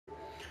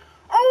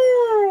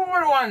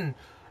everyone!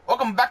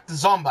 Welcome back to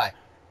ZOMBI.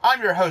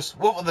 I'm your host,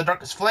 Wolf of the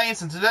Darkest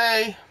Flames, and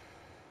today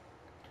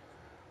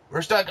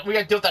we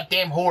gotta deal with that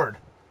damn horde.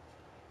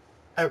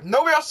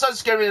 Nobody else does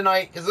scare me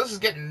tonight, because this is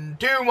getting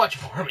too much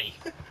for me.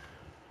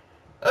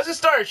 Let's get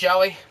started,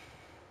 shall we?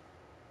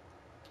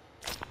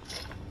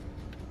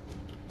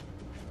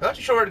 I'm not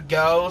too sure where to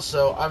go,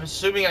 so I'm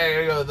assuming I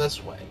gotta go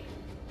this way.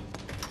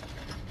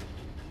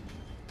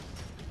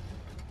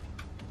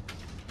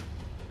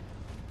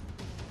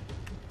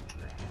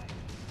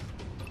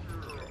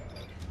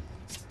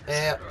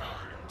 Yeah.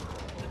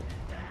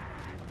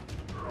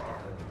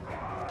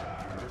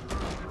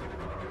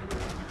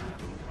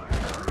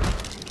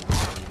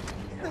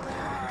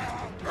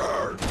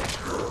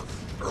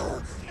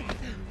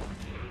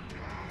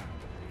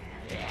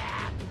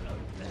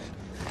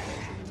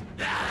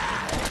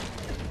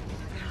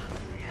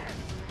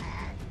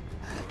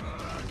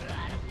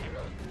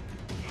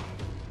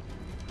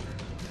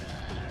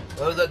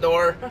 Close that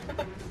door.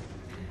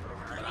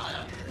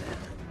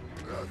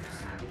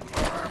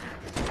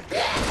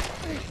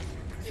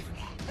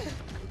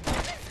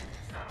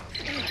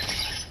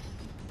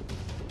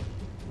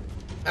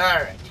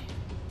 Alright.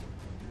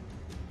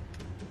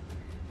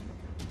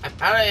 I'm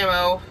out of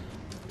ammo.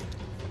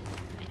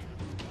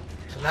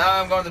 So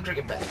now I'm going to the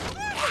cricket bat.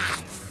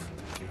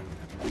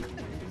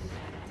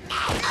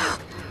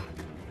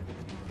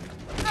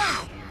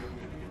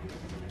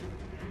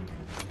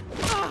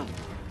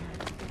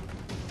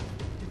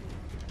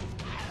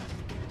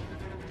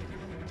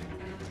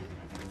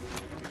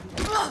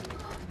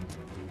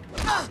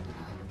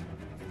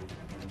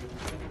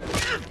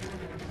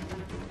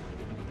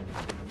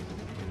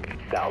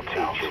 That'll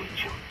teach them.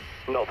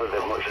 Not that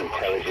there's much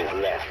intelligence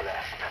left,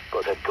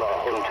 but they've got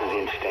a hunter's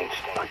instinct,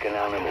 like an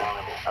animal.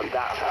 And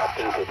that's how I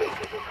think of them.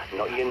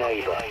 Not your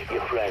neighbour,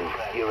 your friend,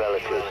 your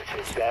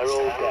relatives. They're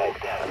all dead,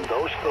 and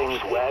those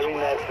things wearing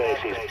their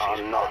faces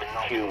are not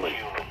human.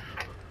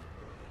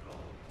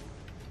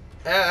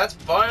 Yeah, that's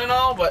fine and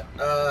all, but,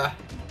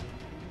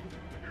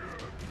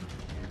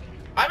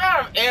 I'm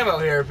out of ammo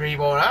here,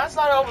 people, and that's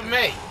not helping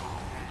me.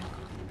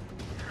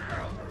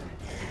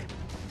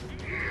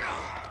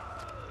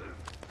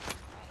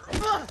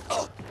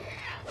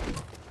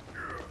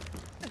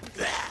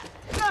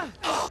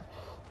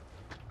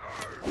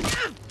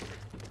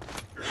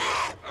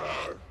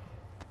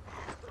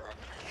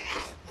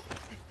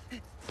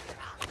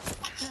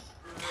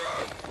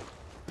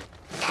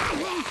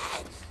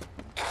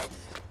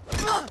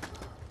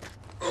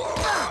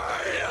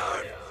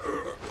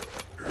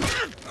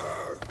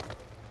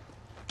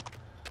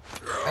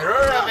 I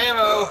run out of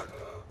ammo.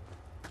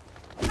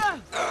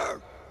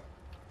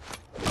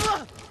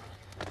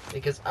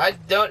 Because I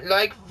don't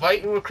like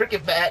fighting with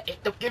cricket bat.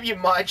 It don't give you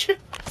much.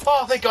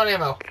 Oh, thank God,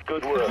 ammo.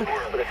 Good work,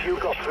 but if you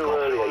got through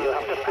earlier, you'll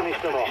have to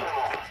finish them off.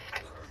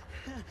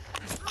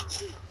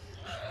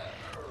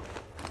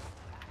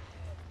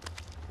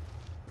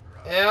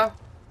 Yeah?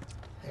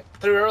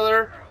 Through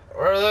earlier?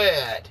 Where are they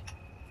at?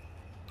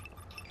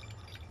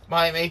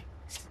 Behind me.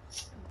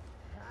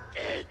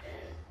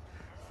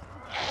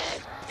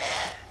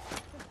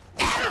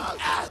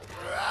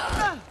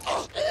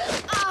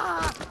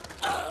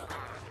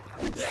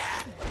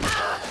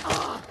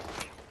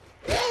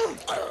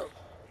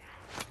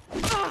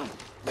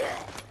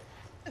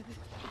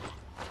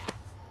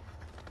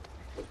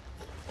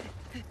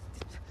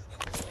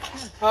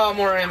 Oh,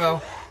 more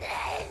ammo.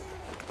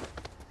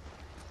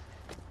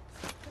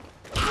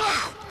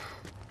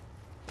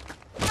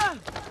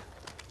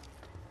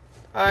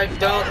 I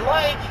don't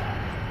like.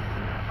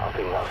 I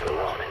think that's a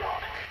lot.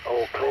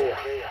 All clear.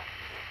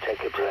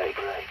 Take a break.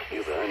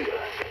 You've earned it.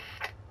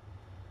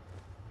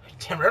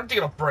 Damn it, I'm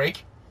taking a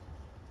break.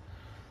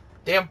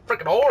 Damn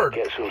frickin' horde.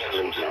 Get some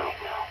sleep now.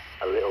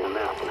 A little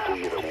nap will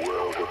do you the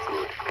world of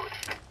good.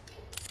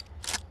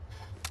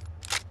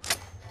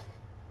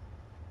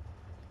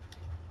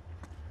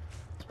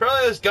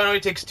 Apparently this gun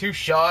only takes 2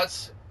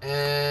 shots,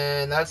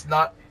 and that's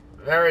not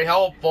very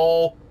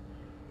helpful.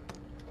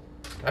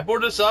 Can I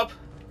board this up?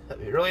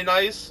 That'd be really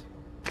nice.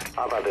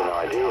 I've had an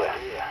idea.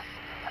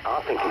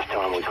 I think it's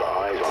time we got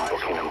eyes on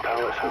Buckingham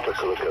Palace and took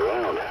a look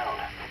around.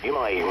 You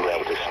might even be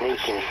able to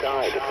sneak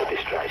inside if they're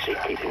distracted,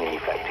 keeping the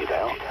infected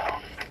out.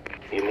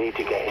 You need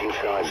to get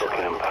inside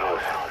Buckingham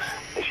Palace.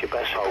 It's your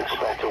best hope for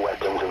better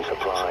weapons and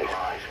supplies,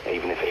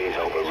 even if it is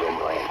overrun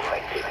by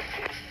infected.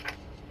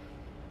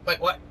 Wait,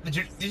 what? Did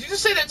you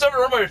just say that's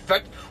overrun by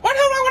infect? Why the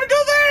hell do I want to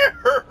go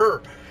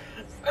there?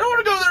 I don't want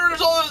to go there where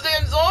there's all those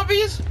damn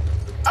zombies.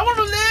 I want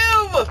to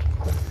live.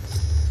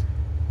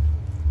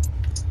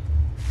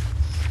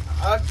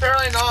 I'm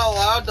apparently not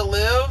allowed to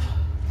live.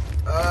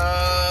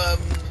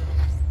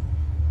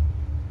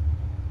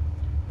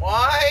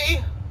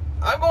 Why?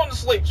 I'm going to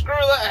sleep. Screw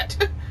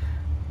that.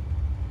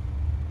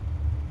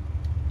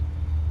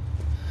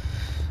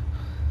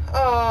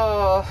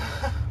 Oh,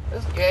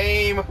 this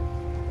game.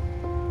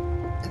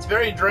 It's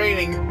very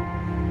draining.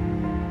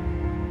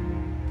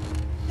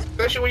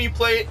 Especially when you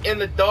play it in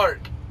the dark.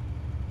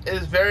 It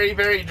is very,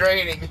 very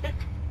draining.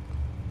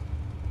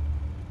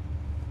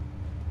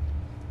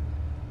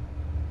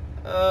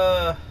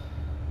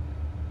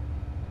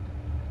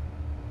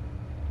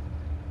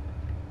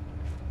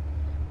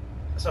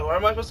 So where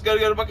am I supposed to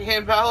go to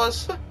Buckingham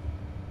Palace?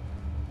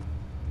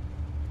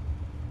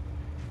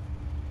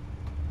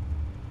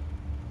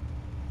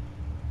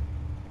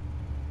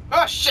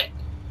 Oh shit!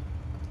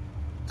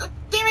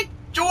 Damn it,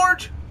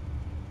 George!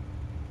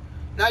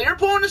 Now you're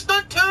pulling the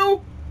stunt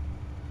too?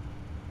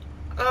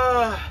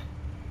 Why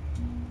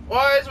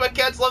does my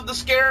cats love to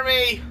scare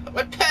me?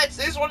 My pets,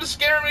 they just want to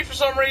scare me for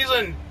some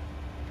reason.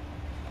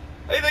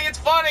 They think it's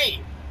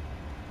funny.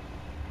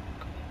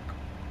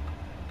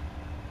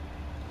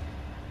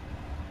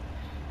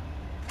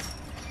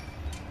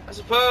 I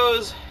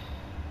suppose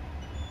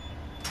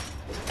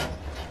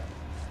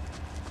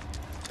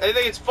they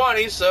think it's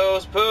funny, so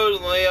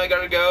supposedly I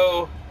gotta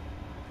go.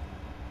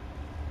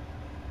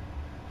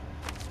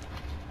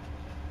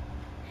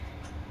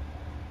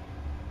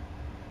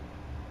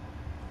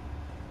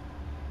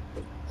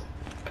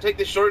 I take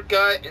the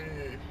shortcut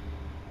and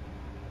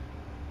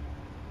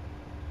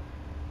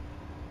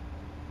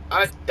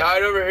I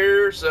died over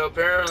here, so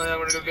apparently I'm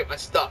gonna go get my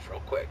stuff real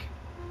quick.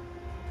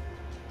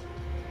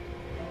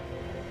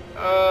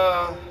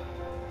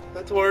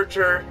 The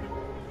torture.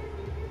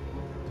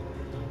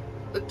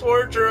 The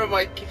torture of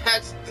my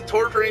cats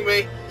torturing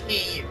me.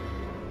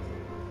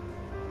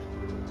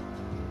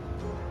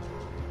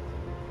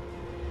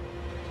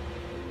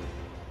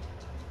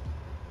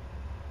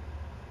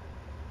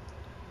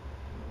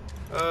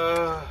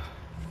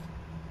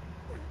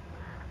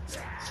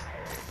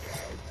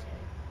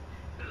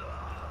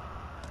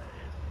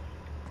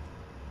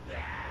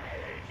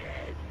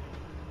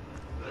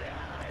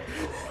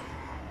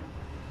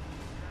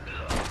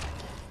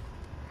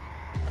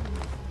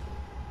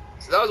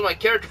 So that was my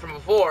character from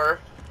before.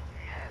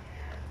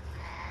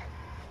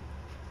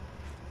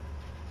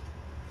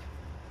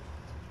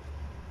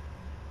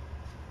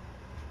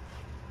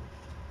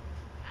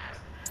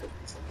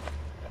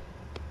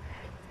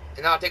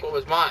 And now I'll take what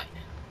was mine.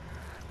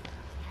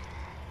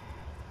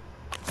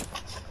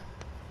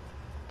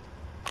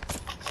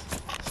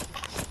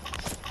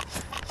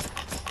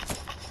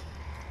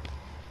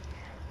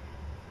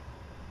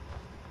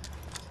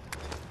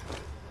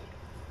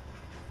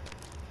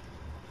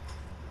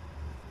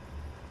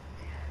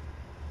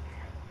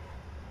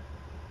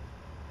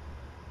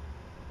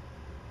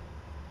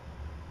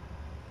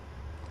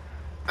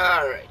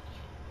 Alright.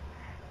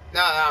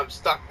 Now that I'm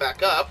stuck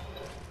back up.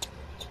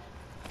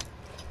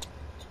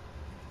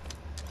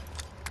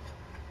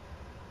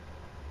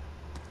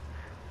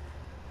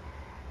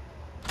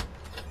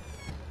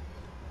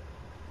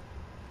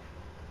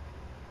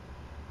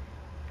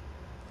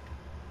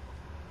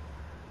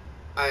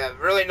 I have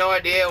really no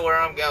idea where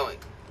I'm going.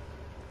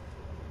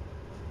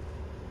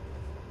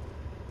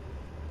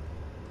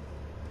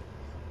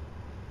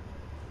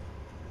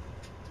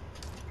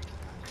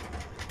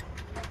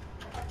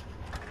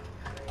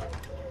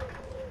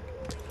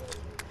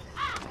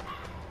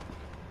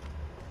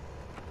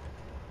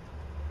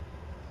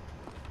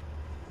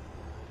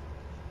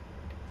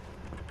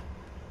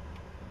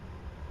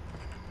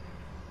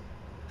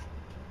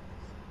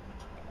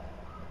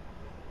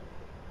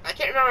 I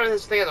can't remember if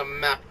this thing has a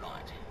map or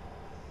not.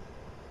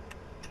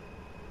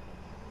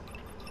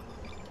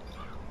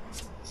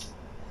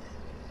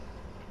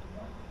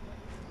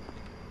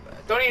 I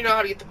don't even know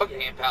how to get to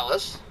Buckingham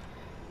Palace.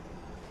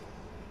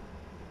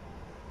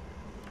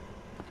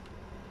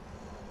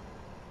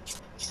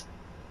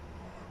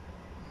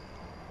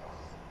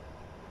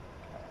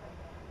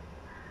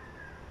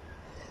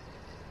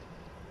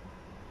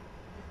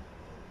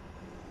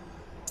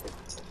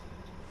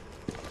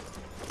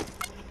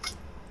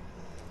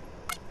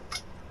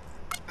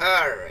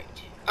 Alright.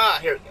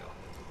 Here we go.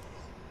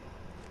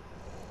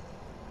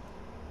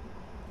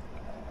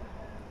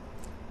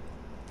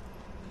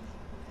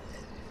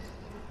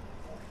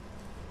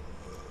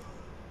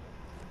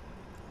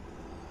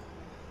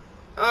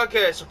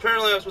 Okay, so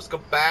apparently I was supposed to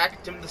go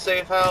back to the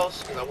safe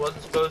house, because I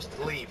wasn't supposed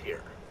to leave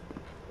here.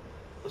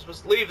 I was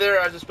supposed to leave there,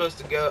 I was just supposed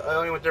to go, I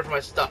only went there for my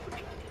stuff, which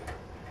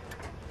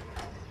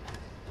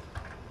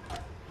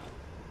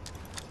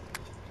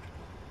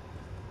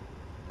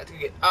I had to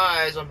get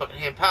eyes on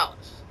Buckingham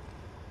Palace.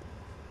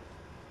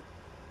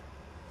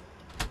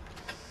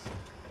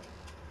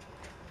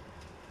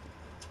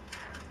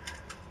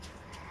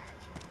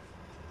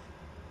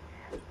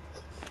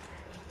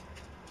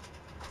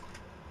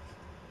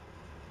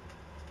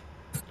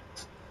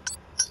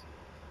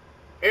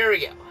 Here we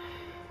go.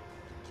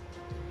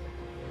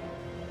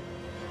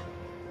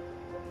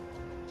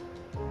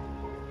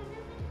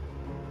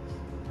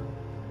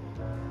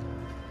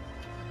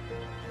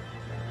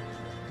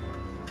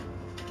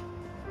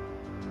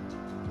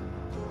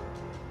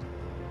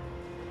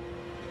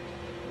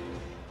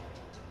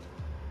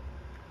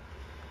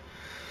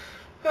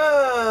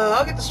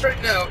 I'll get this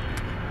straightened out.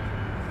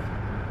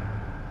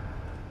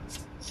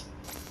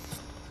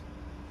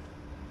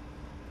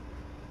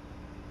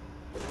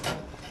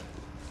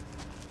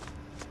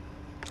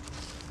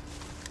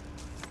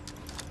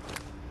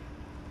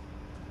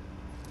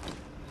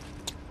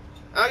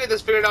 I'll get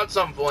this figured out at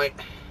some point.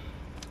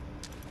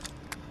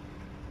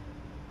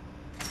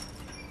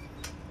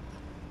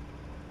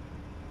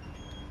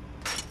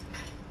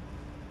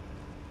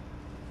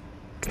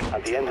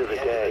 At the end of the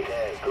day,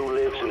 who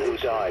lives and who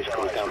dies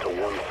comes down to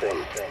one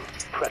thing: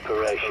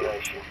 preparation.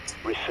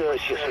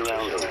 Research your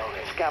surroundings,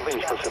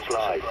 scavenge for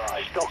supplies,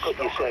 stock up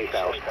your safe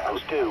house,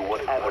 and do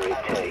whatever it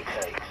takes.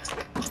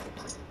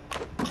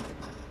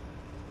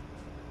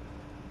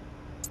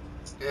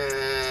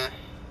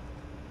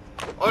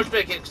 I'll just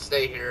make it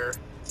stay here.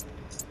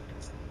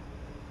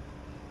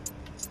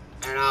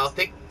 And I'll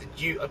take the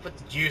juice. I'll put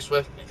the juice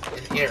with me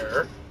in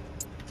here.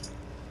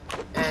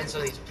 And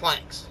some of these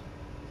planks.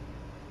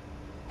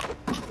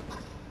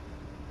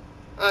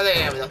 Oh, they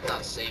have enough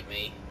to save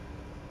me.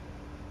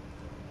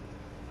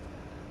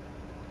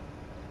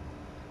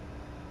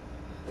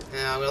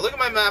 Now I'm gonna look at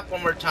my map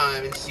one more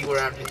time and see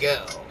where I'm to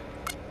go.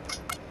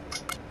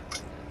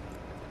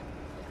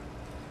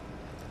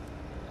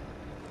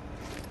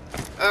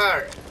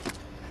 Alright.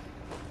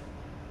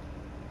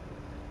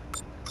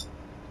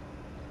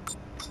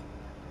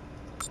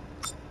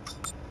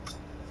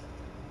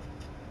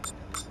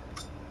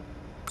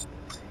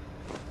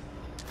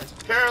 That's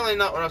apparently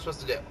not what I'm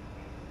supposed to do.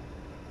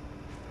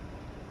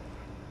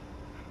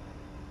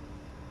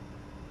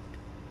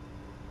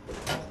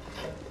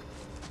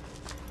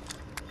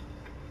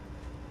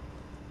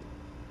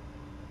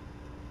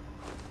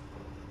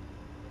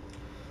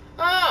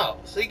 Oh,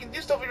 so you can do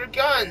stuff with your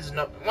guns and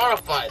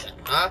modify them,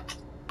 huh?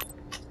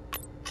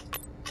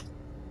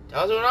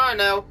 Tells me what I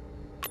know.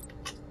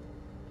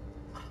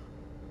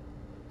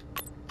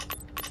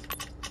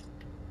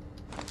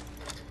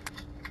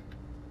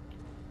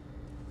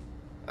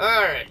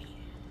 Alrighty.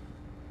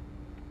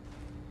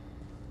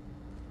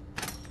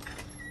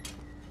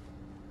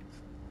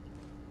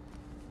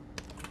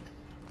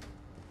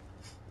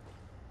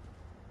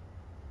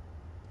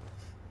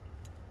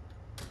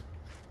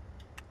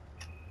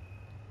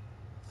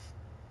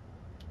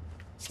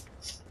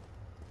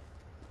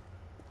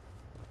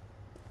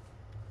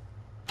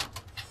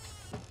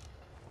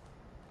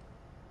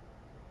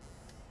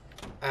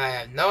 I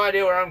have no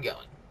idea where I'm going.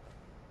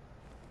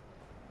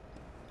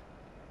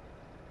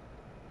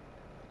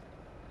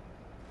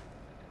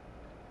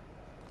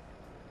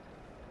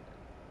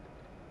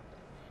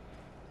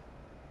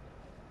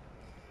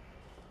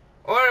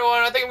 Well,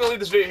 everyone, I think I'm gonna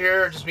leave this video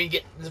here. Just me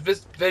getting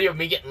this video of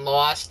me getting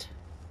lost.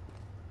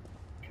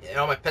 You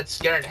know, my pet's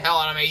scaring the hell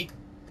out of me.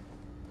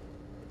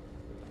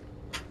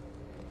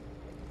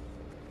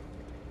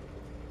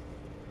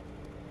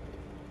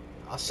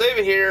 I'll save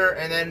it here,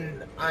 and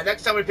then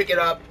next time we pick it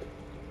up,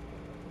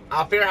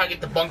 I'll figure out how to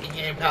get the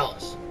Buckingham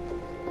Palace.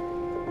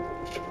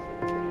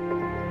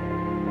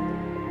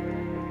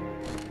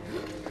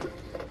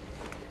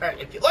 Alright,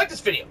 if you like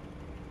this video,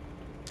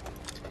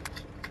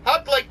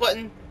 hit the like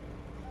button,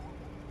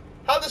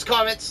 hit those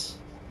comments,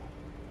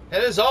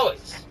 and as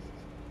always,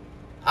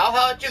 I'll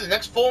holler at you the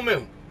next full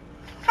moon.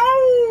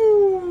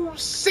 Oh,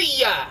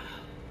 see ya!